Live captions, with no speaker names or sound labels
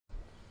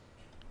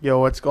Yo,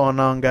 what's going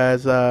on,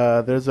 guys?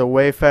 There's a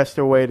way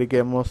faster way to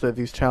get most of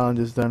these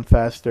challenges done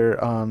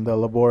faster on the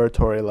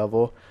laboratory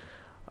level.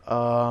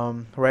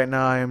 Right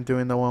now I am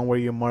doing the one where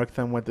you mark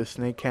them with the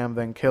snake cam,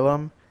 then kill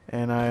them,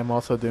 and I am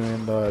also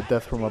doing the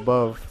death from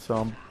above. So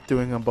I'm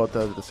doing them both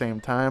at the same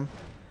time.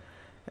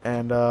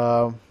 And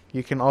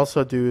you can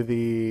also do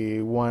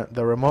the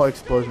remote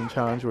explosion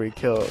challenge where you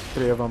kill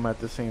three of them at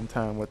the same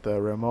time with the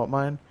remote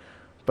mine.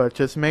 But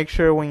just make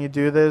sure when you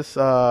do this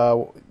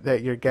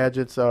that your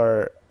gadgets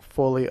are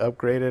fully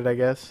upgraded, I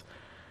guess.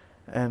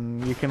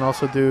 And you can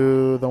also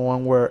do the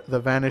one where the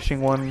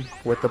vanishing one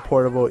with the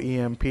portable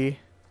EMP,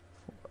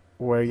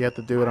 where you have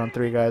to do it on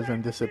three guys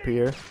and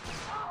disappear.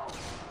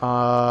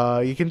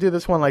 You can do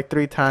this one like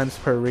 3 times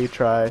per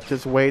retry.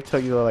 Just wait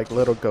till your like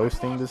little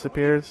ghosting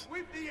disappears,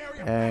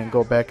 and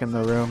go back in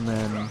the room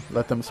and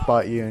let them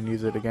spot you and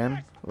use it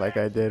again, like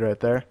I did right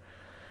there.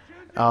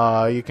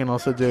 You can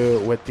also do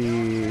it with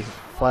the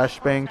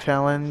flashbang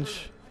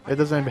challenge. It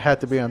doesn't have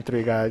to be on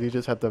 3 guys. You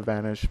just have to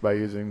vanish by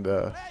using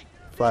the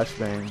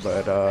flashbang.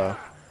 But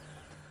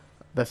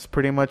that's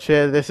pretty much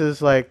it. This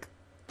is like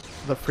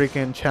the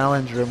freaking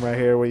challenge room right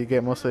here where you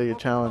get most of your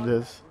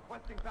challenges.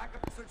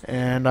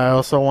 And I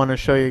also want to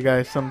show you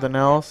guys something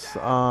else.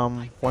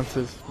 Once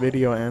this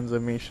video ends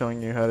of me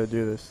showing you how to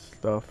do this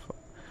stuff,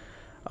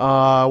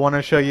 I want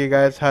to show you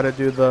guys how to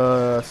do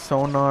the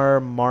sonar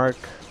mark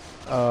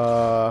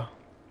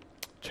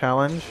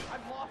challenge.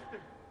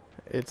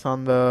 It's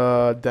on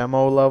the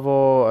demo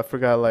level. I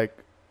forgot like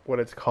what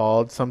it's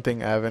called,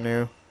 something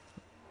Avenue.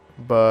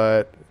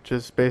 But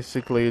just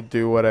basically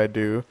do what I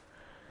do.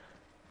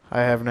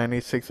 I have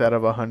 96 out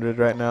of 100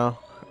 right now.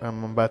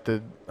 I'm about to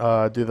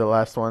do the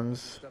last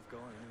ones.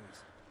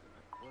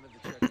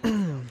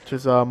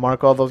 Just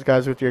mark all those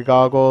guys with your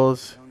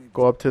goggles.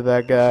 Go up to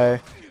that guy,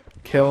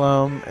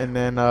 kill him, and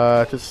then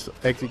just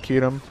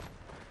execute him.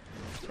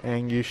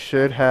 And you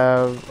should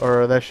have,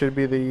 or that should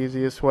be the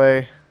easiest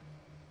way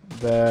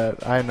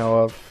that I know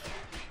of.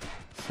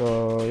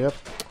 So, yep.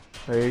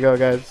 There you go,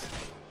 guys.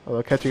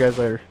 I'll catch you guys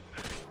later.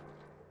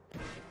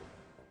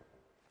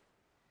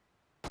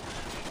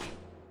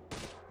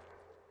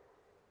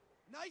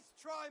 Nice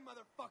try,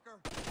 motherfucker.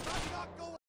 I'm not going